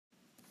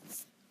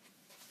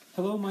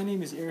Hello, my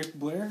name is Eric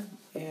Blair,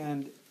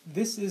 and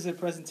this is a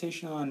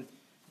presentation on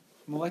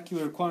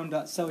molecular quantum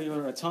dot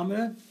cellular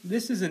automata.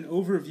 This is an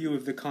overview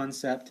of the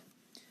concept.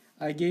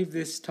 I gave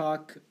this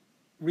talk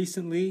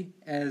recently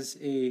as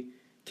a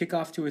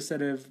kickoff to a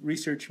set of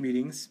research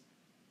meetings.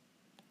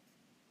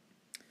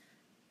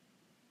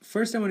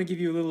 First, I want to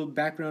give you a little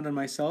background on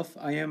myself.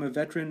 I am a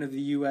veteran of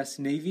the U.S.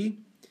 Navy.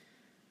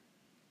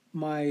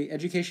 My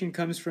education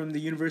comes from the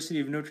University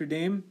of Notre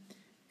Dame,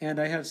 and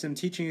I have some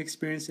teaching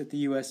experience at the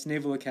U.S.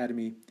 Naval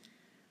Academy.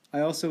 I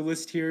also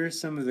list here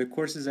some of the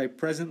courses I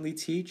presently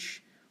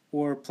teach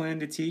or plan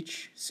to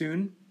teach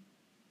soon.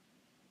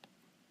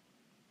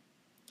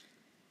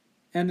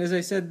 And as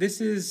I said,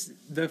 this is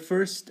the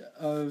first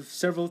of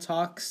several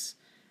talks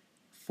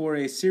for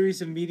a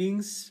series of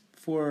meetings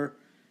for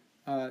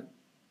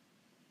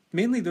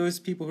mainly those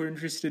people who are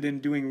interested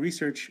in doing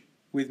research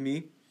with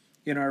me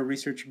in our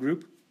research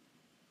group.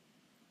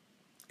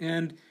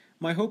 And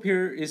my hope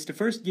here is to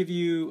first give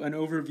you an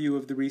overview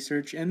of the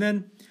research and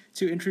then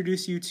to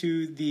introduce you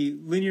to the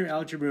linear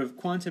algebra of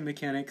quantum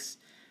mechanics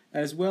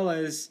as well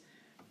as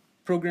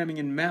programming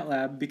in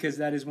MATLAB, because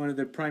that is one of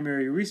the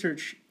primary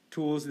research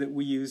tools that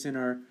we use in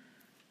our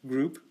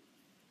group.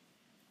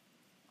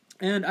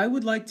 And I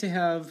would like to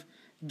have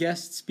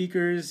guest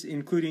speakers,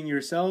 including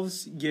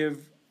yourselves,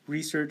 give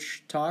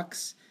research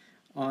talks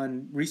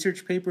on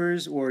research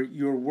papers or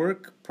your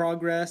work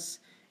progress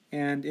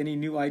and any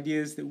new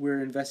ideas that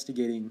we're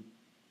investigating.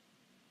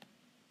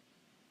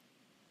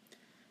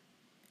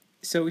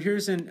 So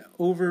here's an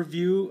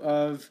overview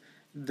of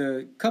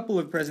the couple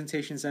of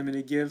presentations I'm going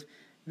to give.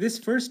 This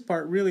first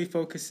part really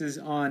focuses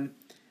on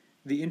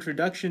the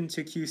introduction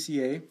to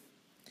QCA,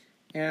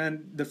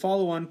 and the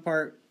follow-on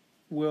part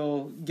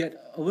will get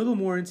a little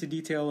more into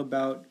detail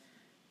about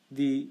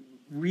the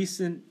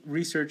recent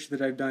research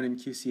that I've done in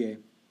QCA.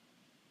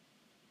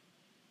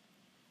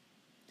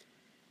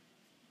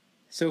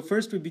 So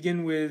first we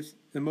begin with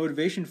the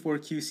motivation for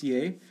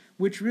QCA,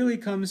 which really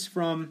comes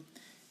from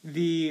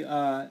the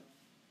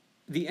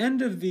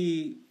end of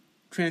the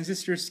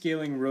transistor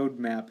scaling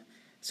roadmap.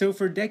 So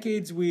for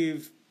decades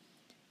we've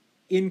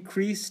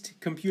increased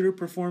computer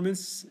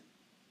performance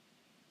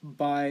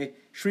by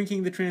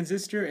shrinking the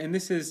transistor, and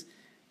this has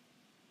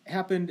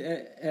happened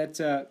at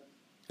a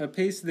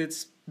pace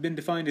that's been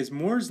defined as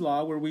Moore's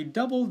law, where we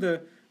double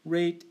the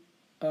rate,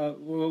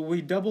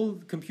 we double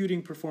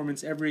computing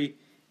performance every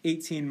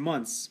 18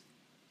 months.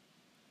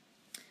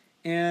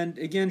 And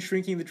again,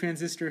 shrinking the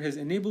transistor has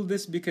enabled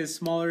this because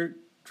smaller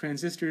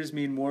transistors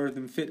mean more of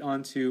them fit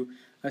onto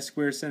a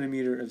square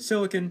centimeter of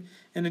silicon,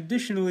 and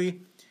additionally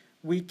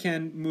we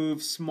can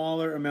move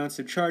smaller amounts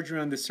of charge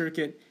around the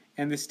circuit,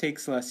 and this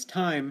takes less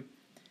time,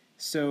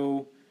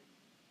 so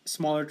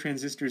smaller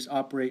transistors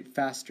operate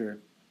faster.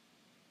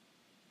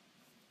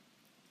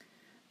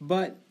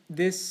 But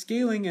this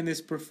scaling and this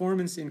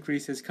performance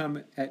increase has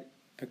come at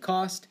a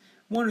cost.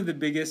 One of the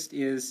biggest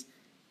is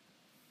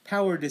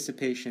power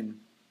dissipation.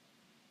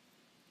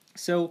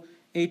 So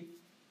a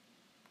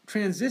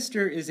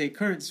transistor is a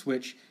current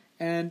switch,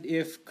 and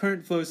if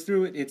current flows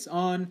through it, it's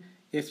on.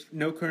 If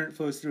no current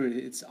flows through it,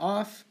 it's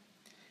off.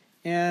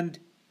 And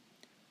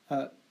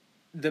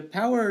the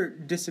power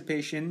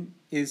dissipation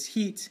is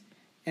heat,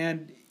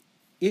 and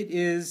it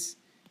is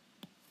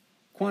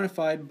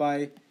quantified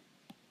by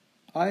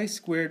I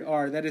squared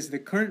R. That is the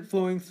current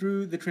flowing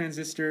through the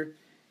transistor,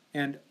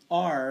 and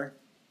R,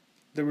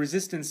 the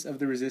resistance of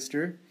the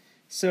resistor.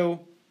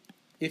 So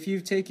if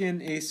you've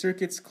taken a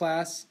circuits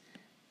class,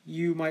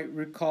 you might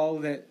recall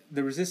that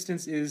the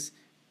resistance is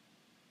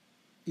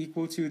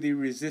equal to the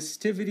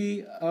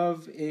resistivity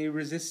of a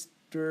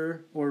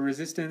resistor or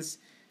resistance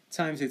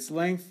times its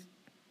length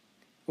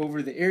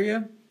over the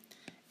area.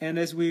 And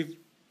as we've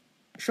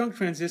shrunk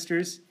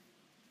transistors,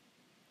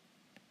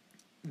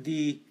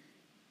 the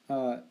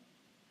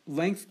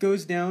length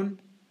goes down,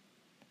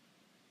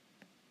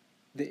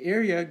 the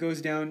area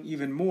goes down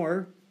even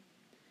more.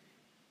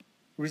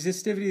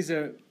 Resistivity is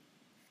a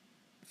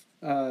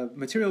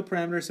material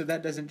parameter, so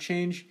that doesn't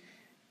change.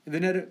 The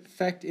net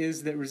effect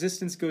is that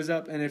resistance goes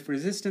up, and if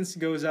resistance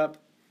goes up,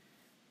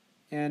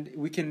 and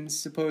we can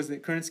suppose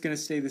that current's going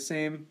to stay the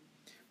same,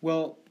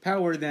 well,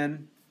 power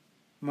then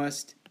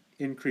must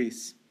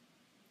increase.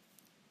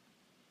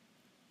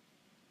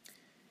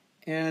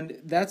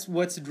 And that's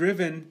what's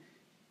driven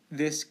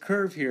this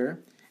curve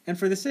here. And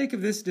for the sake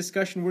of this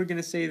discussion, we're going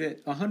to say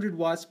that 100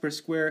 watts per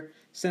square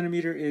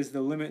centimeter is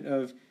the limit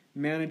of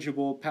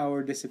manageable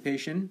power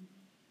dissipation.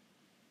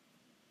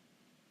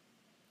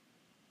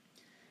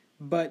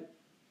 But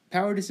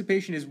power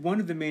dissipation is one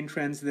of the main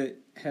trends that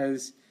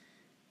has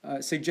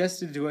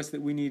suggested to us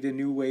that we need a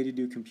new way to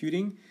do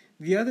computing.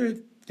 The other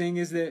thing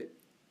is that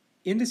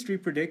industry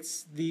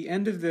predicts the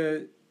end of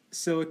the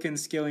silicon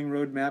scaling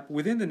roadmap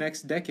within the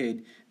next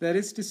decade. That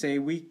is to say,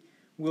 we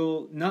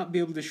will not be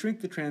able to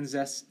shrink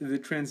the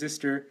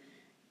transistor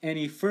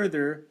any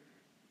further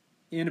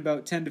in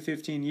about 10 to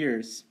 15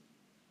 years.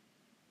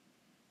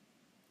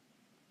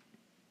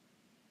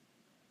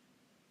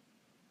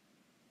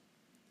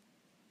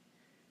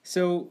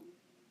 So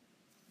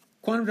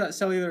Quantum dot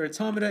cellular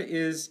automata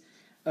is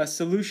a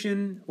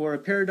solution or a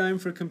paradigm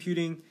for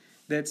computing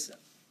that's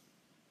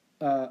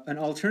an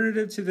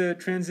alternative to the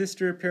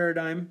transistor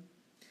paradigm.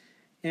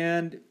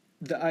 And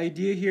the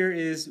idea here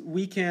is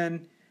we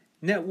can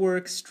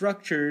network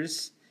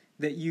structures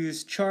that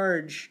use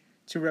charge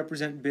to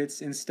represent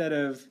bits instead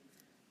of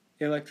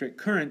electric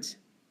current.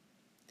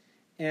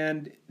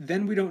 And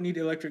then we don't need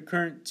electric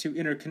current to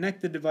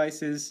interconnect the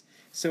devices,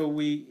 so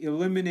we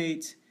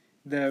eliminate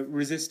the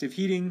resistive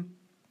heating.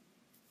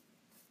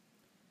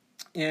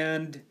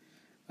 And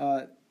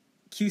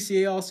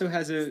QCA also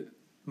has a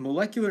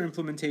molecular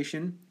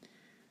implementation,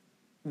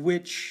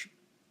 which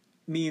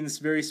means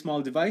very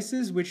small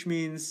devices, which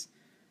means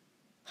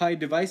high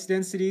device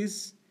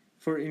densities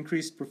for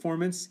increased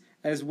performance,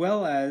 as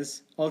well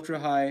as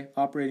ultra-high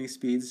operating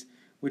speeds,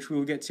 which we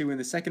will get to in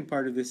the second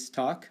part of this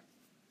talk.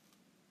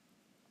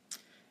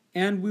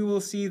 And we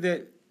will see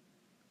that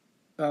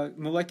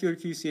molecular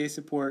QCA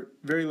support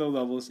very low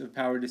levels of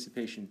power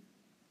dissipation.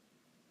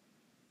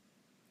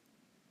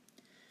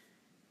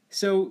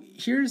 So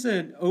here's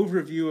an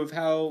overview of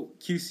how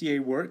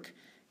QCA work.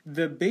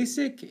 The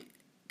basic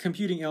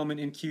computing element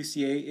in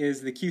QCA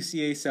is the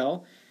QCA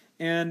cell,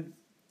 and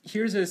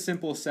here's a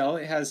simple cell.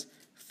 It has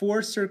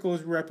 4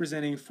 circles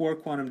representing 4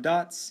 quantum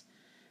dots.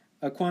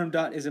 A quantum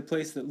dot is a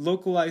place that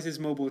localizes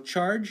mobile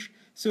charge.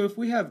 So if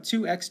we have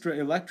 2 extra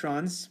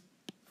electrons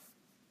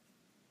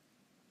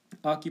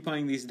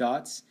occupying these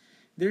dots,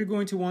 they're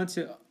going to want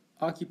to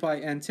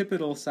occupy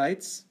antipodal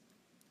sites.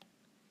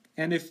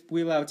 And if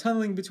we allow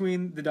tunneling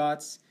between the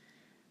dots,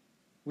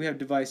 we have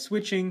device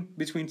switching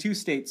between 2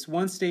 states.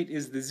 One state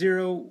is the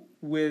 0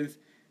 with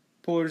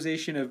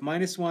polarization of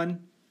 -1,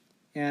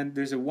 and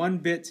there's a 1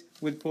 bit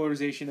with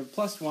polarization of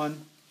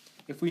 +1.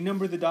 If we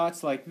number the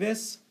dots like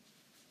this,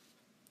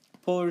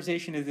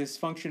 polarization is this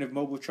function of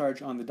mobile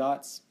charge on the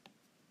dots.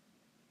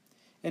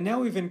 And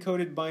now we've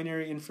encoded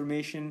binary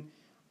information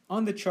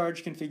on the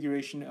charge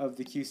configuration of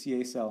the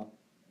QCA cell.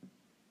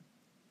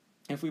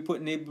 If we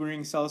put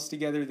neighboring cells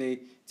together,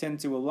 they tend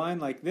to align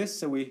like this,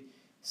 so we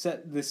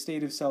set the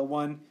state of cell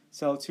 1,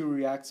 cell 2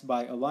 reacts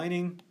by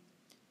aligning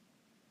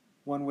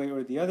one way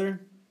or the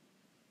other.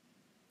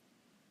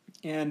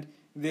 And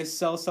this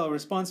cell-cell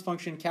response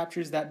function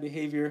captures that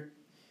behavior.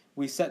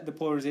 We set the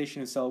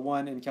polarization of cell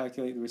 1 and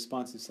calculate the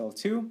response of cell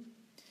 2.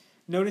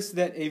 Notice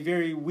that a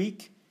very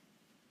weak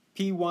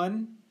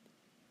P1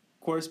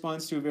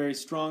 corresponds to a very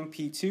strong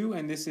P2,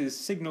 and this is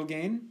signal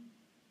gain.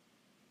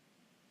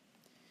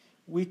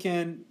 We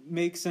can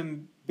make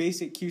some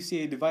basic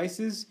QCA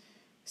devices.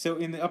 So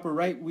in the upper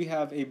right, we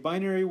have a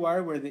binary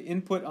wire where the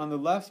input on the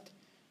left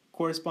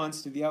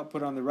corresponds to the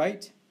output on the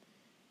right.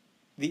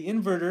 The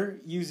inverter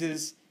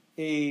uses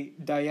a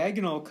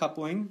diagonal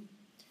coupling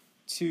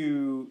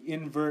to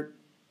invert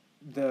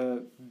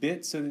the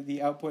bit so that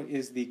the output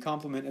is the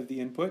complement of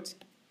the input.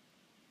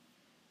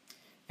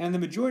 And the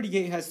majority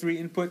gate has 3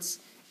 inputs,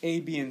 A,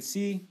 B, and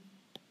C.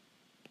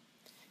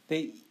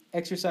 They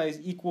exercise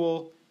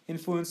equal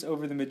influence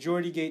over the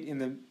majority gate in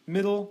the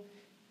middle,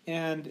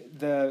 and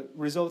the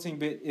resulting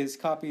bit is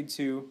copied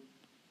to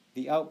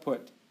the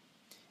output.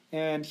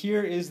 And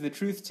here is the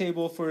truth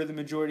table for the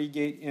majority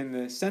gate in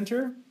the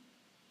center.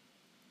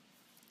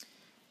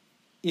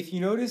 If you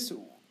notice,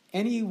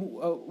 any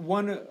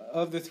one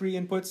of the 3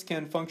 inputs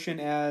can function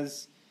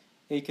as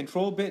a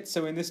control bit.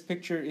 So in this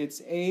picture,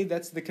 it's A,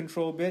 that's the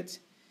control bit.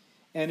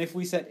 And if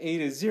we set A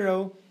to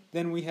 0,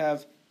 then we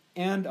have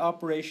AND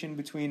operation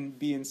between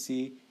B and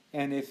C.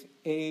 And if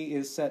A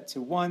is set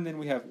to 1, then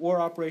we have OR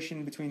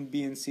operation between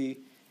B and C.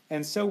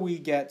 And so we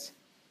get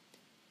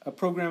a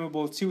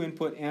programmable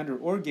 2-input AND or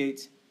OR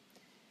gate.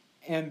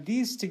 And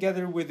these,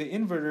 together with the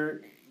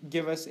inverter,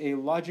 give us a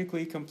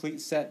logically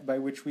complete set by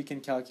which we can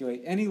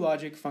calculate any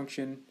logic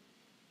function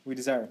we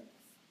desire.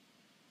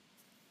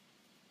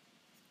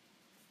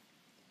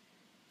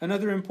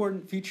 Another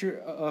important feature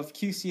of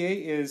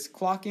QCA is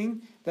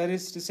clocking. That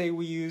is to say,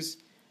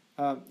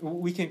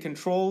 we can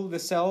control the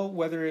cell,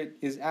 whether it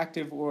is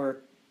active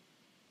or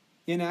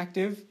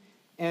inactive.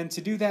 And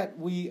to do that,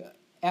 we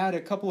add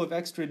a couple of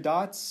extra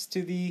dots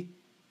to the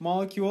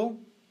molecule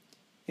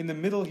in the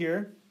middle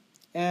here.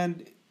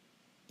 And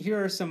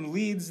here are some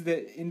leads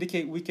that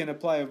indicate we can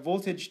apply a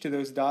voltage to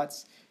those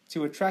dots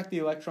to attract the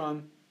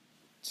electron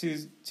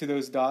to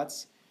those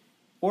dots,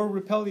 or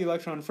repel the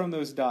electron from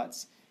those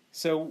dots.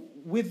 So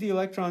with the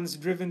electrons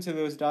driven to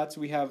those dots,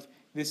 we have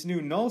this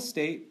new null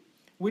state,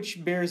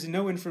 which bears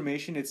no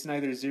information. It's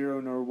neither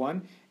 0 nor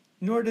 1,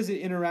 nor does it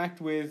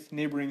interact with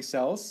neighboring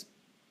cells.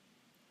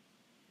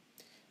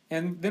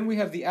 And then we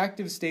have the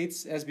active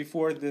states as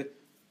before, the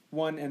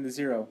 1 and the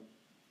 0.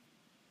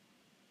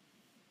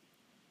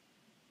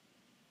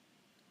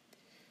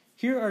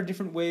 Here are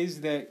different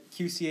ways that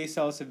QCA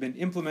cells have been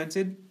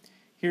implemented.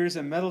 Here's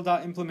a metal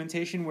dot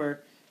implementation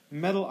where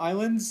metal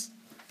islands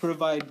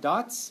provide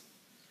dots.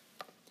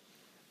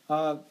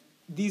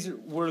 These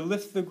were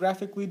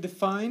lithographically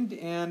defined,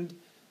 and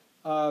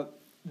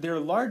they're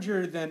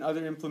larger than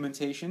other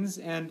implementations.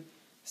 And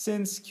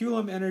since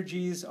Coulomb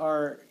energies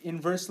are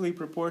inversely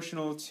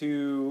proportional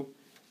to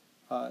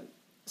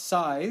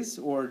size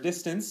or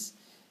distance.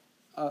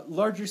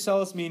 Larger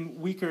cells mean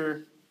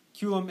weaker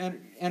Coulomb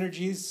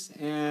energies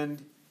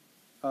and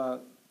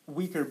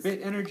weaker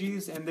bit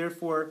energies, and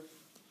therefore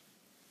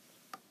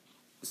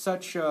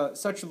such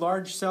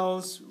large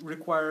cells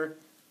require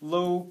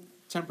low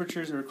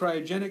temperatures or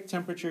cryogenic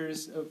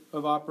temperatures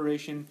of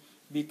operation,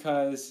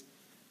 because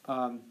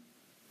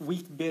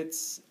weak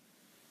bits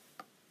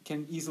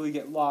can easily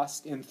get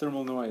lost in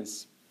thermal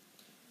noise.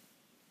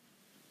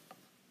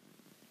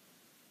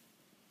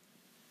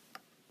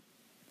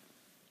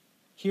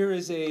 Here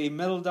is a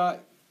metal-dot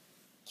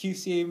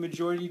QCA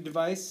majority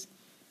device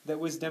that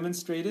was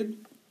demonstrated.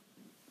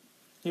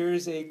 Here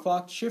is a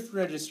clock shift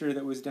register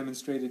that was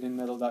demonstrated in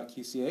metal-dot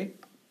QCA.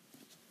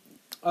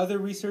 Other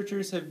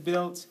researchers have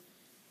built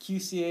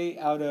QCA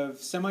out of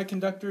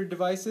semiconductor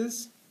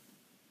devices.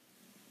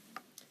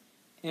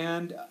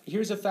 And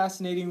here's a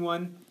fascinating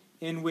one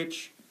in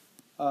which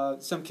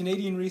some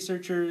Canadian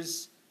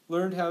researchers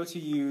learned how to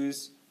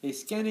use a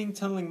scanning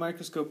tunneling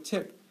microscope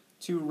tip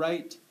to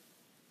write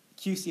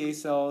QCA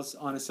cells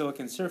on a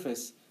silicon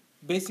surface.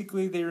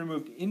 Basically, they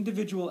removed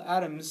individual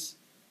atoms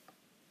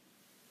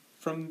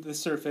from the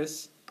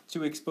surface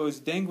to expose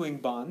dangling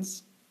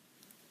bonds,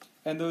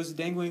 and those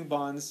dangling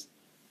bonds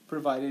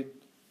provided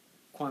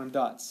quantum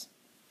dots.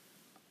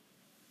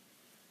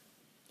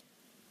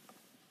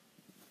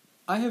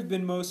 I have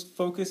been most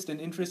focused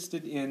and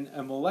interested in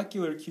a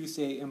molecular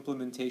QCA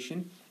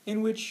implementation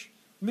in which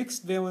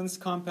mixed valence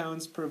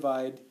compounds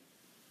provide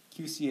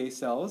QCA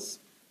cells,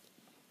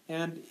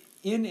 and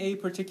in a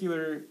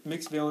particular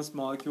mixed valence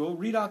molecule,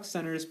 redox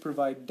centers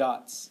provide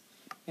dots.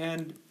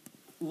 And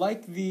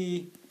like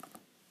the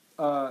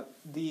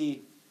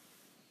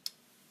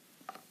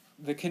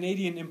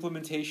Canadian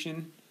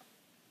implementation,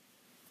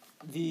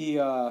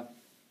 the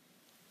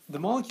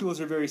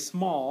molecules are very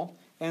small,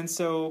 and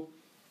so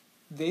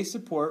they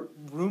support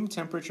room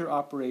temperature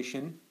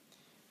operation.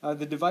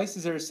 The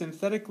devices are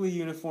synthetically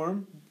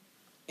uniform,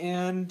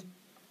 and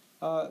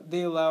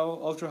they allow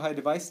ultra-high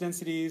device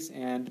densities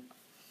and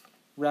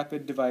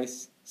rapid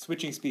device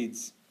switching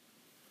speeds.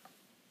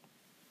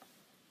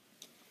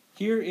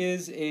 Here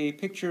is a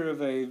picture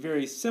of a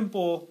very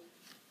simple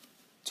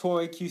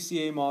toy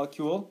QCA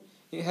molecule.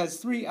 It has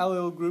 3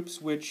 allyl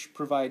groups which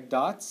provide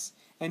dots,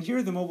 and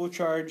here the mobile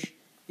charge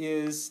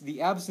is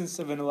the absence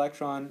of an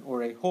electron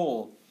or a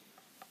hole.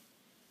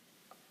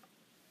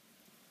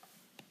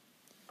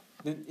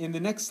 In the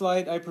next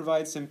slide, I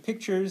provide some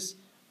pictures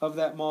of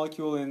that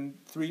molecule in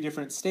 3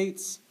 different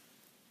states.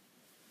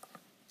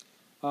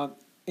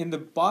 In the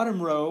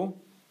bottom row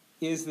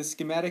is the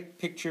schematic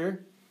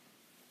picture,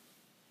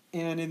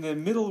 and in the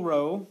middle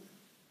row,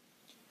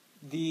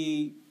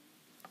 the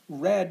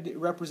red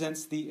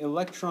represents the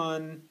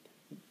electron,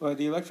 or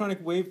the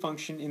electronic wave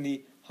function in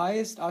the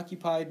highest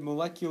occupied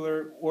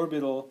molecular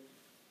orbital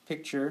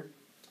picture.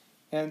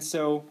 And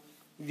so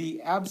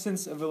the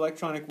absence of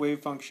electronic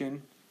wave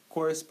function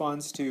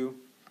corresponds to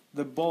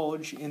the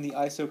bulge in the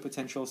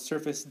isopotential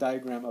surface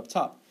diagram up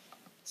top.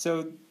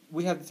 So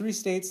we have 3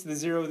 states, the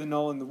 0, the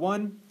null, and the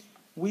 1.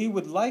 We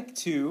would like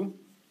to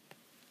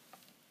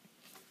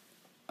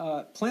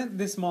plant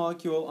this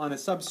molecule on a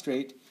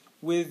substrate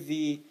with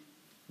the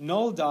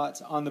null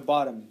dot on the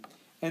bottom.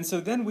 And so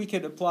then we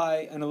could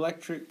apply an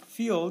electric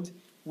field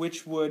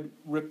which would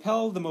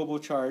repel the mobile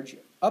charge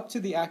up to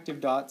the active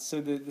dot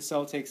so that the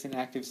cell takes an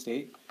active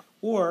state,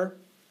 or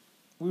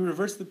we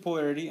reverse the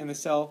polarity and the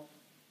cell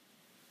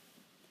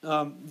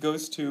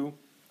goes to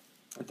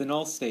the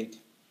null state.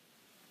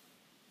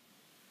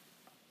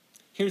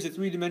 Here's a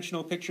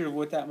 3-dimensional picture of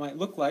what that might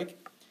look like.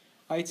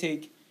 I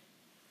take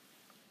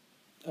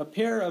a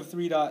pair of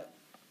 3-dot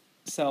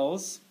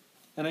cells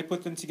and I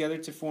put them together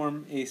to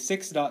form a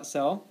 6-dot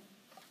cell.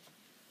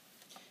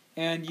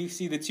 And you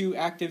see the 2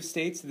 active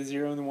states, the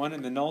 0 and the 1,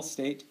 and the null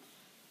state.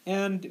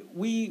 And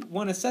we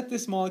want to set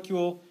this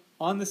molecule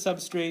on the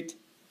substrate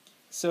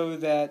so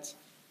that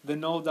the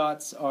null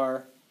dots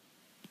are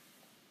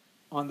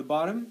on the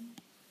bottom.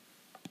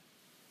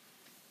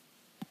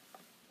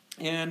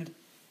 And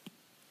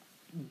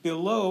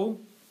below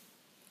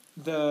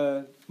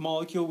the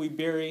molecule we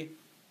bury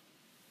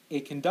a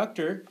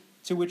conductor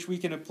to which we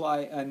can apply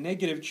a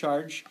negative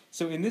charge.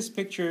 So in this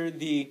picture,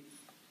 the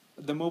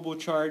mobile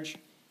charge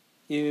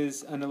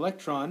is an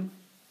electron,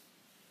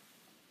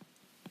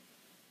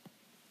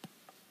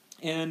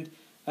 and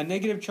a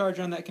negative charge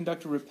on that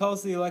conductor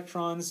repels the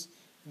electrons.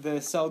 The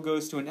cell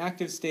goes to an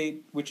active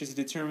state, which is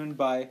determined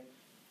by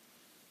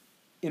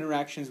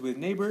interactions with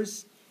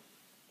neighbors.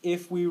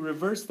 If we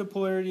reverse the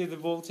polarity of the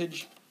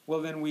voltage,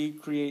 well, then we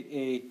create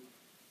a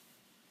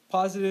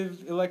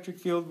positive electric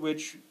field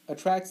which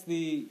attracts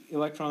the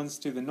electrons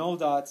to the null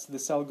dots. The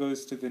cell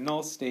goes to the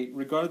null state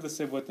regardless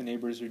of what the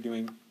neighbors are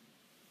doing.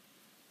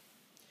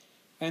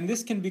 And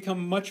this can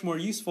become much more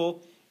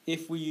useful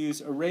if we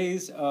use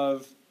arrays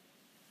of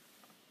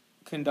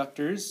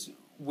conductors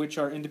which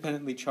are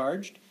independently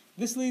charged.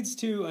 This leads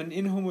to an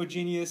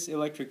inhomogeneous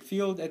electric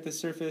field at the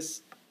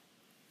surface,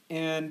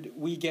 and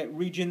we get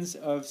regions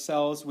of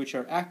cells which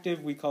are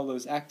active. We call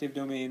those active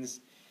domains,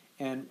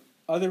 and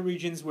other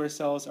regions where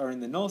cells are in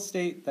the null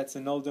state, that's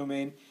a null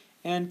domain,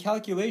 and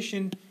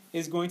calculation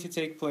is going to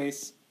take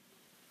place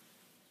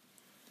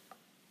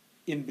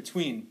in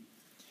between.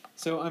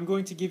 So I'm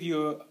going to give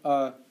you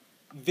a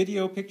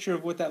video picture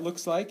of what that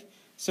looks like.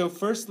 So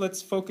first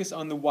let's focus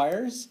on the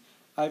wires.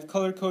 I've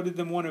color-coded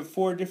them one of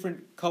 4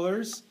 different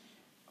colors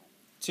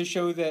to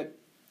show that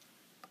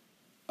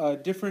a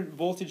different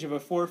voltage of a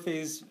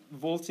 4-phase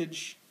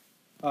voltage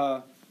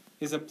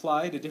is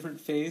applied, a different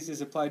phase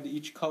is applied to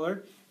each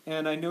color.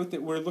 And I note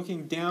that we're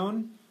looking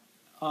down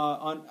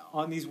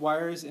on these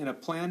wires in a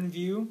plan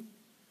view.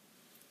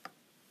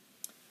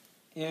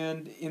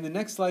 And in the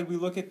next slide we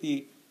look at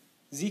the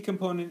Z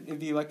component of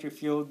the electric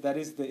field, that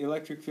is the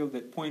electric field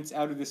that points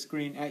out of the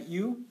screen at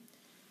you.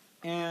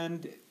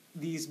 And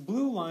these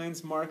blue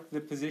lines mark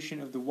the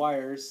position of the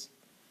wires,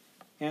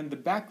 and the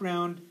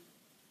background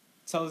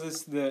tells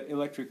us the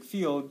electric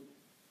field,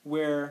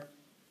 where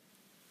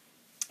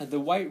the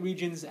white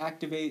regions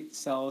activate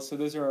cells, so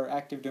those are our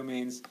active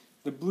domains.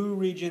 The blue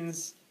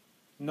regions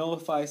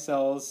nullify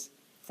cells,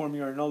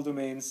 forming our null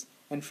domains,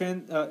 and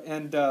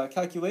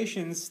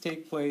calculations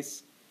take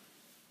place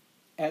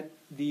at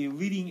the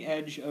leading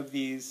edge of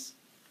these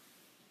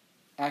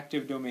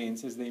active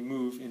domains as they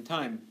move in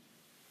time.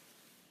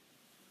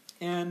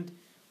 And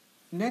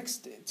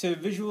next, to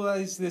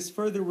visualize this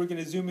further, we're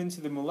going to zoom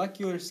into the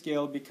molecular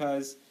scale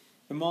because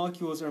the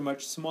molecules are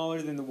much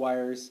smaller than the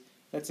wires.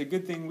 That's a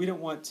good thing. We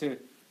don't want to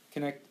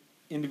connect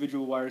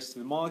individual wires to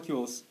the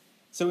molecules.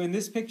 So in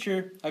this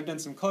picture, I've done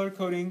some color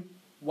coding.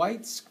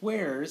 White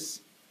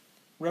squares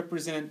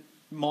represent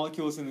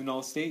molecules in the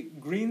null state.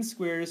 Green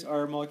squares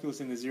are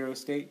molecules in the 0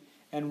 state.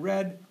 And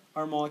red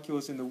are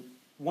molecules in the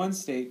 1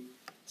 state.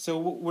 So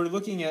we're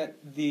looking at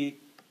the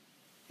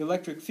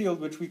electric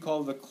field, which we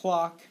call the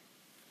clock.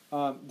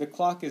 The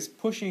clock is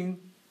pushing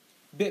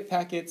bit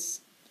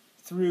packets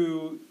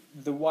through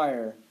the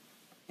wire.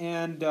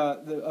 And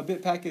a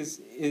bit pack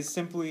is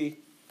simply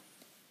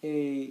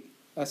a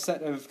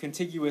set of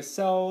contiguous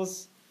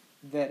cells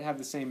that have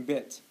the same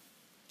bit.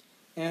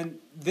 And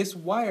this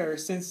wire,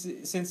 since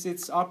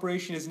its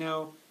operation is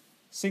now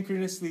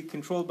synchronously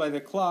controlled by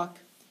the clock,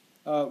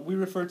 we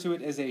refer to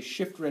it as a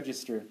shift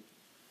register.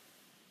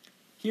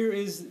 Here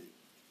is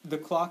the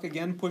clock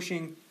again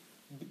pushing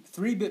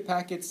 3 bit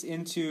packets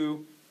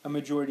into a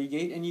majority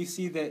gate, and you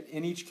see that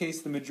in each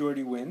case the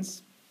majority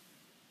wins.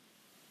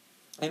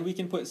 And we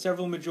can put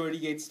several majority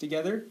gates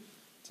together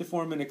to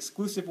form an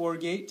exclusive OR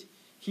gate.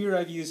 Here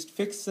I've used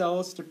fixed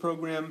cells to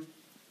program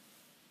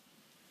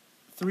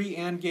 3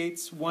 AND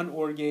gates, 1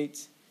 OR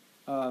gate,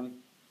 and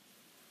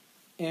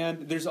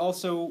there's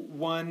also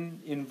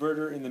 1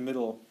 inverter in the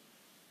middle.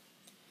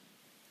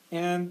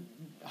 And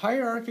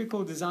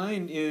hierarchical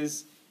design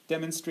is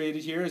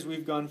demonstrated here as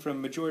we've gone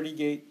from majority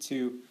gate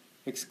to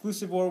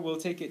exclusive OR. We'll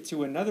take it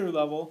to another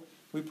level.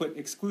 We put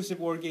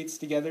exclusive OR gates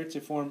together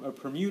to form a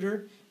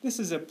permuter. This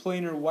is a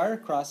planar wire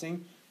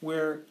crossing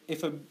where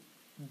if a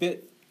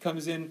bit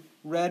comes in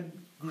red,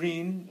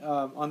 green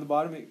on the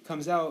bottom, it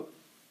comes out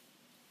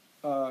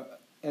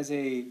as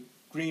a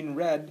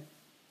green-red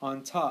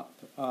on top.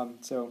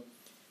 So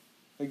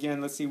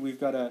again, let's see, we've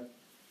got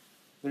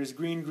there's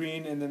green,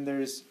 green, and then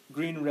there's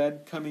green,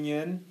 red coming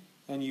in,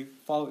 and you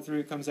follow it through,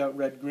 it comes out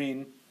red,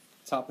 green,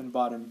 top and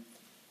bottom.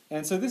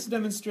 And so this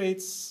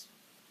demonstrates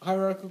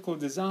hierarchical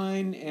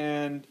design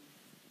and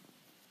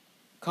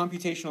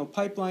computational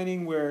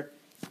pipelining where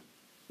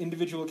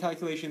individual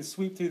calculations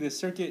sweep through the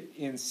circuit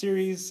in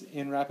series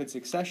in rapid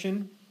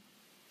succession.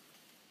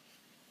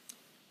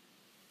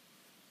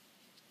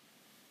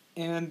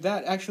 And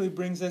that actually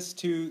brings us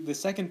to the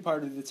second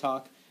part of the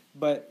talk,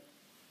 but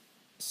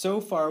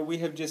so far we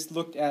have just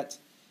looked at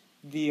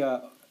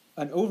an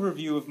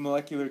overview of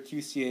molecular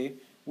QCA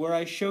where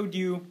I showed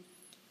you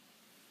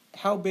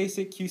how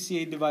basic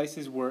QCA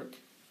devices work,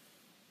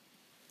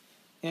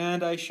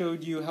 and I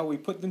showed you how we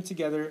put them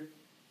together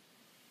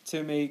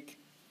to make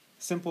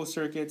simple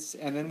circuits,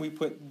 and then we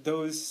put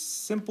those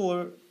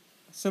simple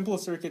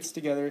circuits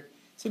together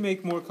to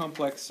make more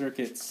complex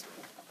circuits.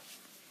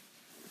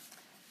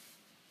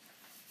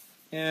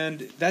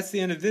 And that's the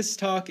end of this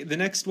talk. The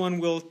next one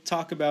we'll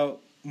talk about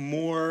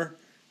more,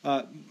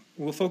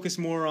 we'll focus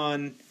more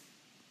on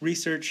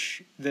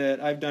research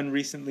that I've done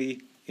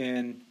recently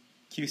in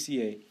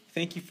QCA.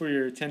 Thank you for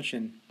your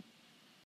attention.